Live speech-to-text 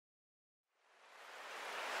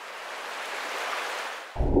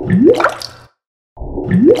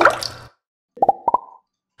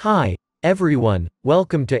Hi, everyone,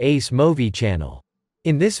 welcome to AceMovi channel.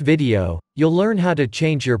 In this video, you'll learn how to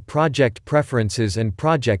change your project preferences and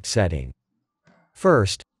project setting.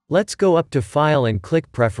 First, let's go up to File and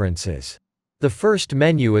click Preferences. The first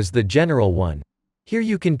menu is the general one. Here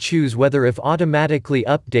you can choose whether if automatically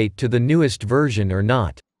update to the newest version or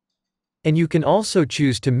not. And you can also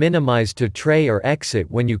choose to minimize to tray or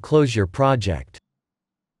exit when you close your project.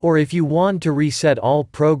 Or if you want to reset all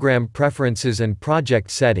program preferences and project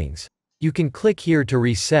settings, you can click here to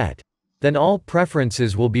reset, then all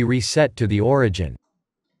preferences will be reset to the origin.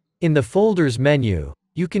 In the Folders menu,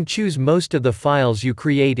 you can choose most of the files you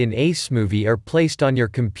create in AceMovi are placed on your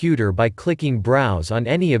computer by clicking Browse on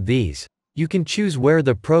any of these. You can choose where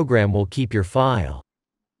the program will keep your file.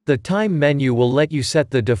 The Time menu will let you set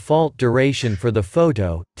the default duration for the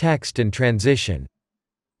photo, text and transition.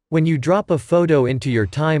 When you drop a photo into your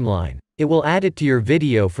timeline, it will add it to your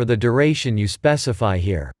video for the duration you specify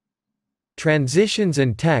here. Transitions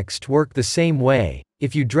and text work the same way.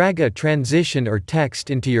 If you drag a transition or text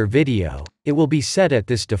into your video, it will be set at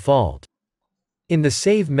this default. In the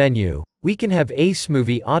Save menu, we can have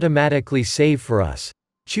AceMovi automatically save for us.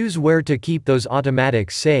 Choose where to keep those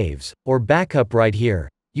automatic saves, or backup right here.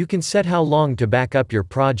 You can set how long to back up your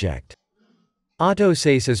project.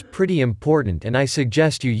 Autosave is pretty important and I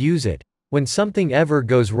suggest you use it. When something ever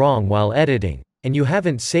goes wrong while editing, and you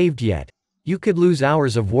haven't saved yet, you could lose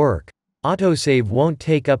hours of work. Autosave won't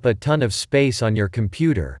take up a ton of space on your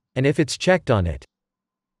computer, and if it's checked on it,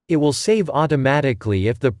 it will save automatically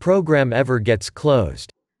if the program ever gets closed.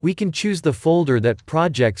 We can choose the folder that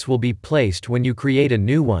projects will be placed when you create a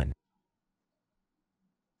new one.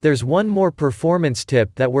 There's one more performance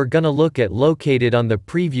tip that we're gonna look at located on the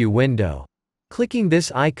preview window. Clicking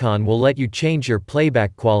this icon will let you change your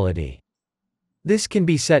playback quality. This can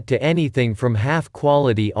be set to anything from half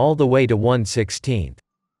quality all the way to 1/16.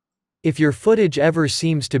 If your footage ever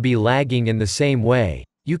seems to be lagging in the same way,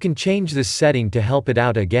 you can change this setting to help it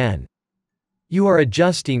out again. You are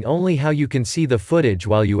adjusting only how you can see the footage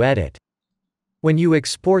while you edit. When you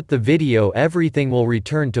export the video, everything will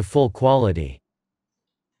return to full quality.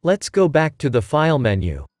 Let's go back to the File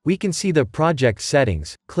menu. We can see the project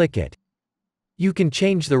settings, click it. You can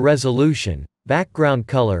change the resolution, background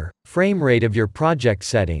color, frame rate of your project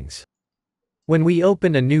settings. When we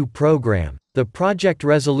open a new program, the project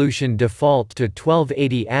resolution default to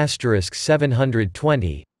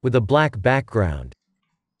 1280*720, with a black background.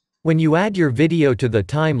 When you add your video to the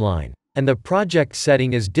timeline, and the project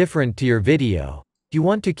setting is different to your video, you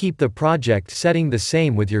want to keep the project setting the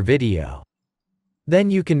same with your video. Then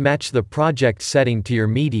you can match the project setting to your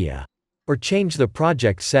media, or change the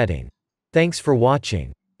project setting. Thanks for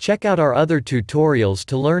watching. Check out our other tutorials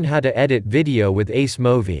to learn how to edit video with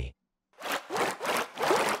AceMovi.